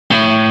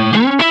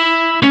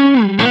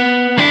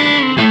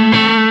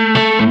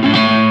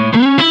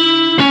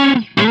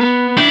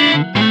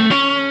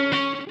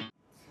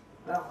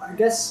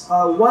guess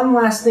one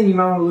last thing you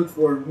might want to look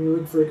for when you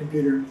look for a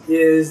computer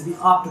is the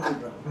optical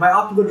drive. By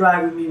optical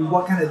drive, I mean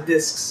what kind of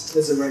discs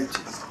does it write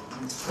to?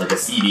 Like a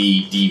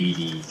CD,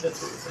 DVD, that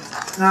sort of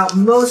thing. Now,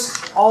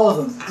 all of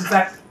them, in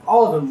fact,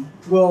 all of them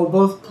will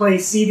both play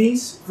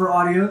CDs for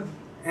audio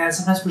and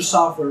sometimes for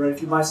software, right?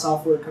 If you buy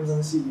software, it comes on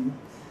the CD.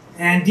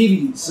 And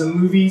DVDs, so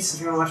movies,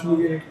 if you want to watch a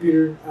movie on your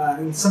computer,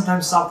 and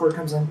sometimes software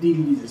comes on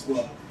DVDs as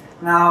well.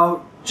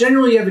 Now,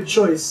 generally you have a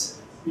choice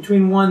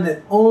between one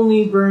that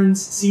only burns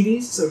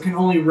CDs, so it can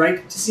only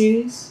write to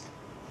CDs,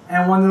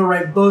 and one that will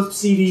write both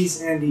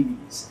CDs and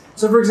DVDs.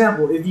 So for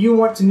example, if you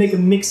want to make a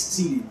mixed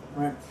CD,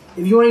 right?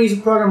 If you want to use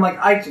a program like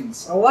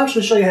iTunes, I will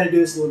actually show you how to do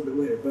this a little bit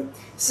later, but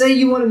say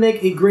you want to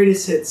make a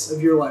greatest hits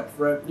of your life,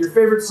 right? Your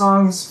favorite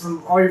songs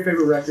from all your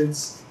favorite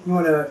records, you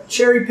want to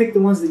cherry pick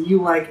the ones that you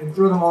like and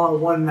throw them all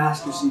on one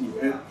master CD,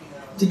 right?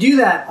 To do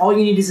that, all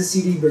you need is a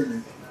CD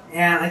burner.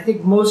 And I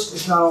think most,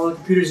 if not all, the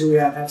computers that we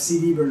have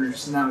CD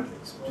burners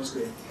nowadays, which is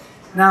great.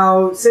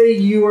 Now, say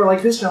you are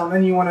like this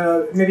gentleman, you want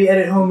to maybe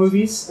edit home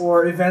movies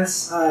or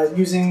events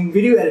using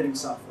video editing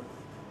software.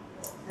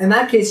 In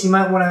that case, you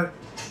might want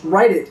to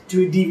write it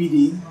to a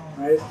DVD,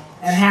 right,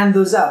 and hand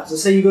those out. So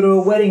say you go to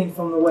a wedding and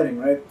film the wedding,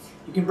 right?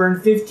 You can burn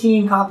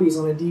 15 copies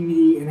on a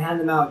DVD and hand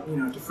them out,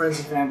 to friends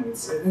and family.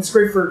 It's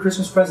great for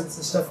Christmas presents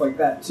and stuff like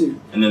that, too.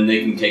 And then they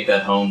can take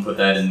that home, put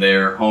that in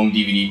their home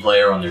DVD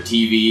player on their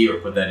TV, or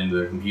put that into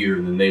their computer,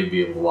 and then they would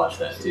be able to watch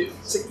that, too.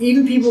 So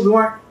even people who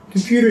aren't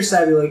computer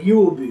savvy like you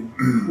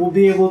will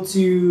be able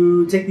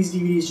to take these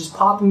DVDs, just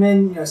pop them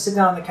in, sit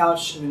down on the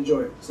couch and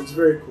enjoy it. So it's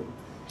very cool.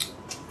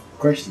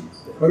 Question.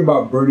 What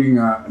about burning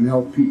an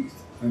LP?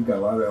 I've got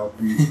a lot of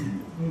LPs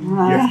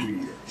from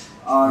yesteryear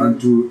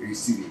onto a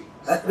CD.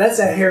 That's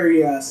a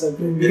hairy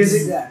subject.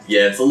 Because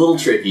yeah, it's a little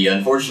tricky.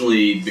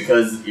 Unfortunately,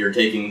 because you're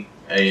taking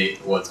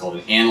what's called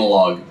an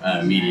analog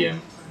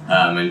medium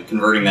and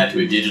converting that to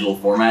a digital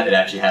format, it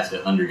actually has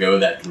to undergo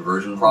that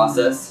conversion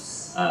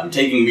process.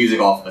 Taking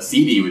music off a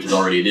CD, which is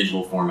already a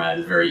digital format,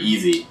 is very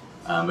easy.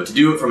 But to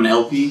do it from an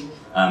LP,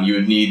 you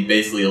would need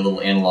basically a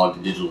little analog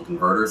to digital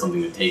converter,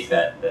 something to take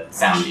that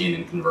sound in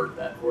and convert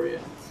that for you.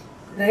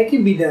 Now, it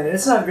can be done.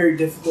 It's not very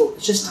difficult.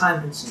 It's just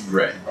time consuming.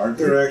 Right. Aren't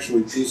there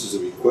actually pieces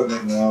of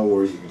equipment now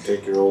where you can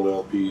take your old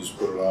LPs,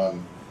 put it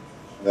on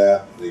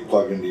that, they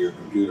plug into your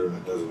computer and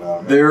it does it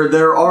automatically?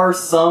 There are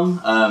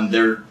some.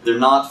 They're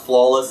not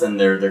flawless and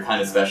they're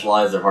kind of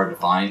specialized. They're hard to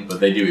find,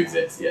 but they do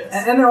exist. Yes.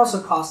 And they're also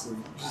costly,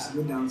 which is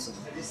the downside.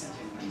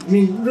 I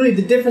mean, really,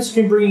 the difference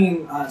between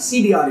bringing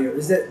CD audio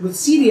is that with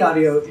CD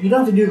audio, you don't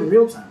have to do it in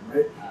real time,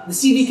 right? The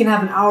CD can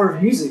have an hour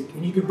of music,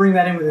 and you can bring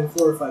that in within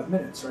 4 or 5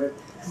 minutes, right?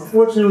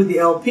 Unfortunately, with the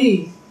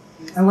LP,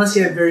 unless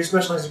you have very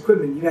specialized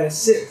equipment, you got to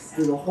sit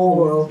through the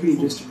whole LP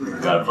just to bring it.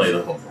 You got to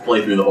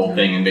play through the whole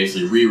thing and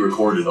basically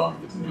re-record it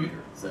on the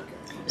computer. So,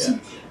 yeah.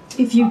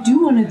 If you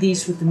do one of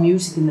these with the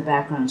music in the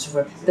background and so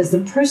forth, does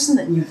the person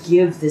that you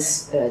give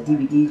this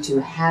DVD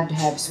to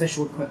have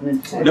special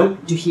equipment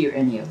to hear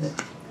any of it?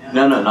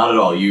 No, not at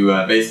all. You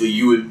basically,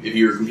 if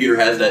your computer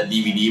has that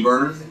DVD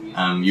burner,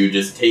 you would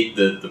just take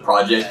the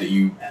project that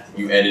you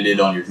edited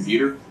on your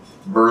computer,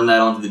 burn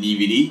that onto the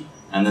DVD,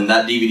 and then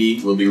that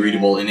DVD will be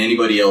readable in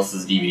anybody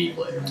else's DVD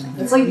player.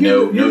 It's like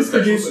you're the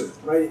producer,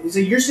 right? So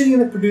you're sitting in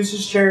the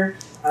producer's chair,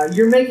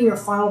 you're making a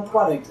final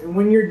product, and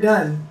when you're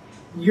done,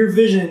 your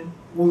vision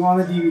will go on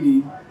the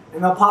DVD,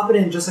 and they'll pop it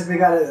in just like they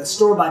got a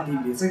store-bought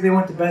DVD. It's like they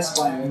went to Best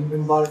Buy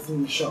and bought it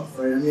from the shelf,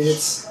 right? I mean,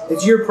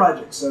 it's your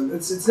project, so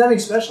it's nothing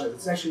special.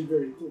 It's actually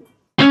very cool.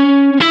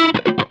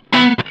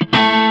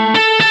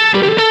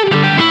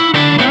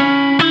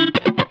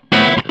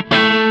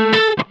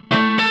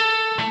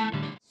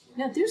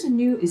 Now, there's a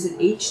new, is it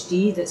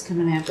HD that's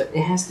coming out, but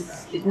it has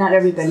to, not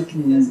everybody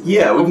can...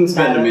 Yeah, we can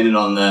spend a minute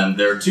on them.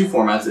 There are two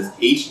formats, it's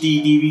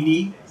HD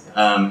DVD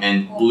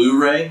and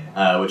Blu-ray,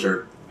 which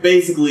are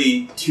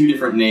basically two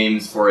different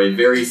names for a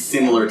very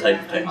similar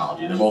type of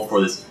technology. They're both for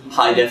this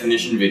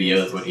high-definition video,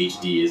 that's what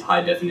HD is,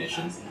 high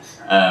definition.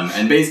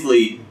 And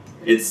basically,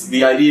 it's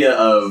the idea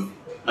of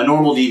a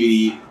normal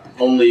DVD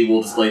only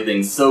will display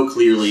things so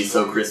clearly,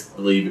 so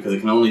crisply, because it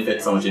can only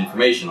fit so much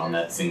information on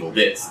that single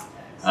disc.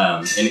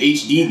 An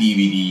HD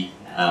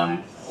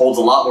DVD holds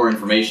a lot more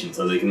information,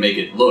 so they can make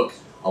it look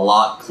a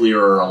lot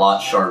clearer, a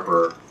lot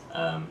sharper,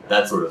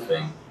 that sort of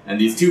thing.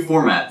 And these two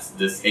formats,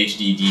 this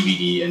HD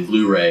DVD and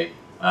Blu-ray,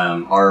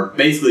 are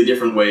basically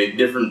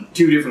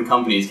two different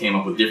companies came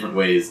up with different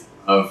ways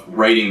of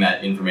writing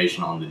that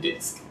information on the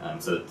disc.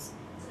 So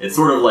it's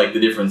sort of like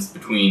the difference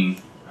between,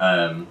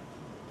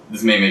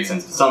 this may make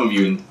sense to some of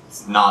you and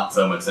not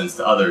so much sense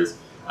to others.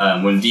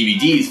 When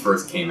DVDs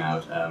first came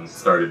out,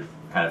 started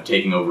kind of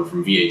taking over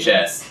from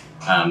VHS,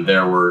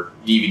 there were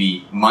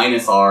DVD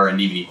 -R and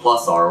DVD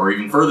 +R, or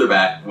even further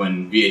back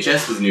when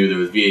VHS was new, there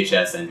was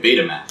VHS and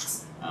Betamax.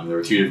 There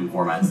were two different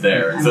formats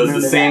there, and so it's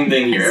the same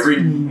thing here.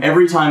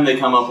 Every time they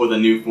come up with a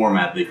new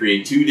format, they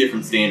create two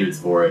different standards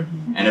for it,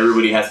 and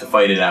everybody has to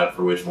fight it out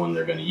for which one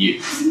they're going to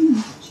use.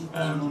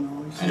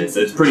 And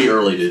it's pretty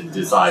early to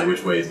decide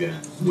which way is going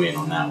to win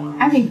on that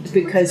one. I think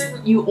because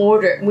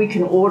we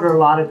can order a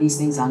lot of these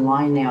things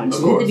online now, and so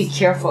you have to be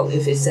careful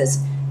if it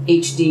says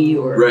HD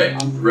or right.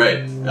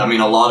 I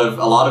mean, a lot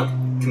of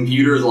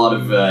computers, a lot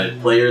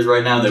of players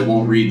right now, they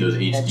won't read those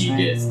HD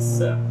discs.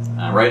 So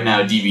right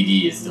now,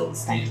 DVD is still the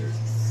standard.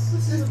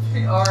 What's the difference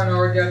between R and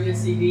RW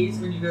CDs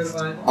when you go to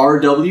buy them?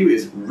 RW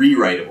is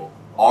rewritable.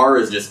 R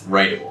is just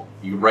writable.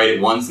 You can write it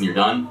once and you're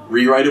done.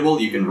 Rewritable,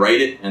 you can write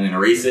it and then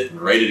erase it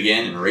and write it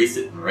again and erase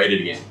it and write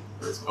it again.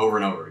 It's over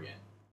and over again.